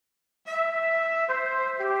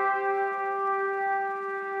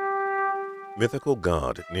Mythical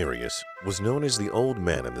god Nereus was known as the Old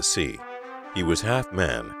Man in the Sea. He was half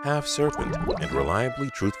man, half serpent, and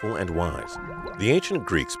reliably truthful and wise. The ancient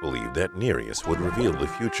Greeks believed that Nereus would reveal the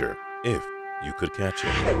future if you could catch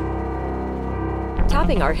him.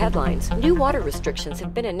 Topping our headlines, new water restrictions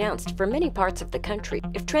have been announced for many parts of the country.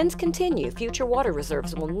 If trends continue, future water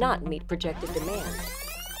reserves will not meet projected demand.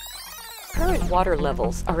 Current water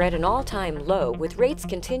levels are at an all-time low, with rates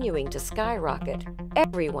continuing to skyrocket.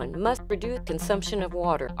 Everyone must reduce consumption of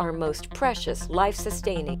water, our most precious,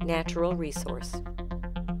 life-sustaining natural resource.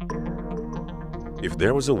 If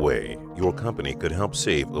there was a way your company could help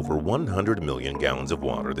save over 100 million gallons of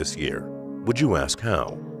water this year, would you ask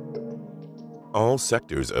how? All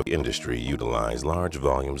sectors of industry utilize large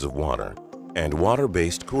volumes of water, and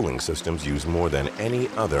water-based cooling systems use more than any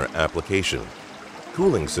other application.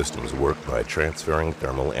 Cooling systems work by transferring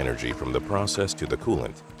thermal energy from the process to the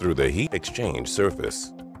coolant through the heat exchange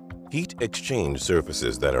surface. Heat exchange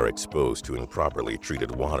surfaces that are exposed to improperly treated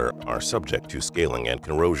water are subject to scaling and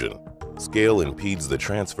corrosion. Scale impedes the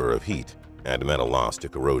transfer of heat, and metal loss to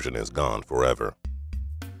corrosion is gone forever.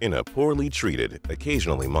 In a poorly treated,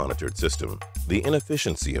 occasionally monitored system, the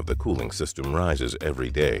inefficiency of the cooling system rises every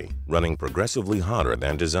day, running progressively hotter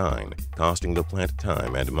than designed, costing the plant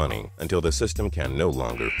time and money until the system can no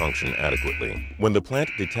longer function adequately. When the plant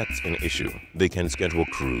detects an issue, they can schedule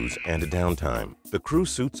crews and downtime. The crew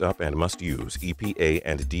suits up and must use EPA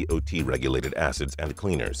and DOT regulated acids and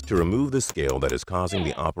cleaners to remove the scale that is causing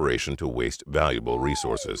the operation to waste valuable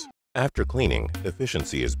resources. After cleaning,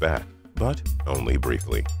 efficiency is back. But only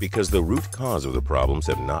briefly, because the root cause of the problems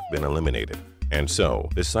have not been eliminated. And so,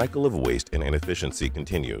 the cycle of waste and inefficiency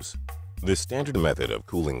continues. The standard method of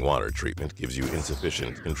cooling water treatment gives you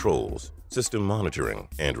insufficient controls, system monitoring,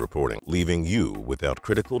 and reporting, leaving you without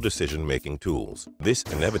critical decision-making tools. This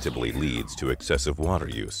inevitably leads to excessive water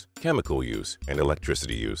use, chemical use, and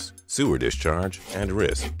electricity use, sewer discharge, and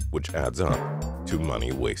risk, which adds up to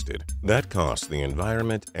money wasted. That costs the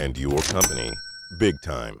environment and your company big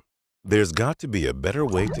time. There's got to be a better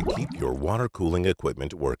way to keep your water cooling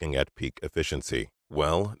equipment working at peak efficiency.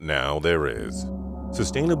 Well, now there is.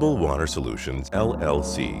 Sustainable Water Solutions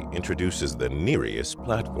LLC introduces the Nereus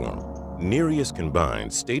platform. Nereus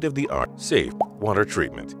combines state-of-the-art, safe water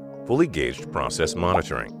treatment, fully gauged process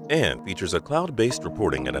monitoring, and features a cloud-based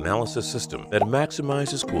reporting and analysis system that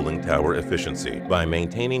maximizes cooling tower efficiency by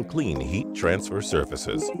maintaining clean heat transfer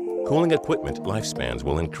surfaces. Cooling equipment lifespans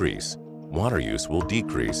will increase, water use will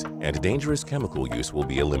decrease, and dangerous chemical use will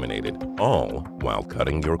be eliminated, all while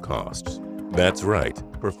cutting your costs. That's right,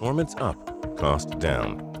 performance up, cost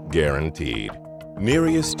down, guaranteed.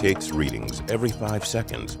 Nereus takes readings every 5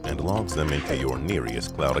 seconds and logs them into your Nereus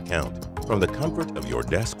cloud account. From the comfort of your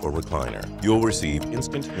desk or recliner, you'll receive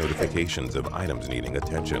instant notifications of items needing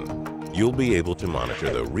attention. You'll be able to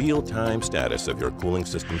monitor the real-time status of your cooling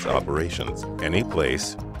system's operations, any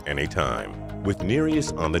place, anytime. With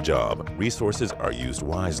Nereus on the job, resources are used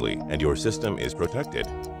wisely and your system is protected.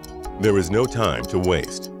 There is no time to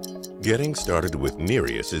waste. Getting started with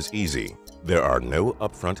Nereus is easy. There are no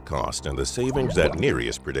upfront costs, and the savings that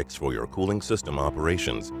Nereus predicts for your cooling system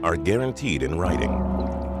operations are guaranteed in writing.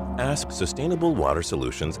 Ask Sustainable Water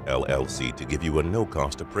Solutions LLC to give you a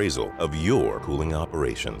no-cost appraisal of your cooling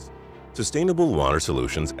operations. Sustainable Water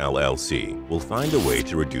Solutions LLC will find a way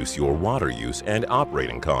to reduce your water use and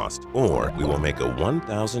operating cost, or we will make a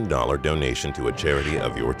 $1,000 donation to a charity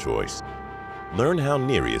of your choice. Learn how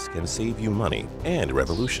Nereus can save you money and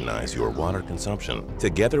revolutionize your water consumption.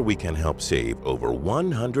 Together we can help save over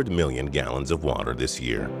 100 million gallons of water this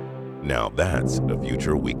year. Now that's a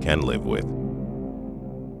future we can live with.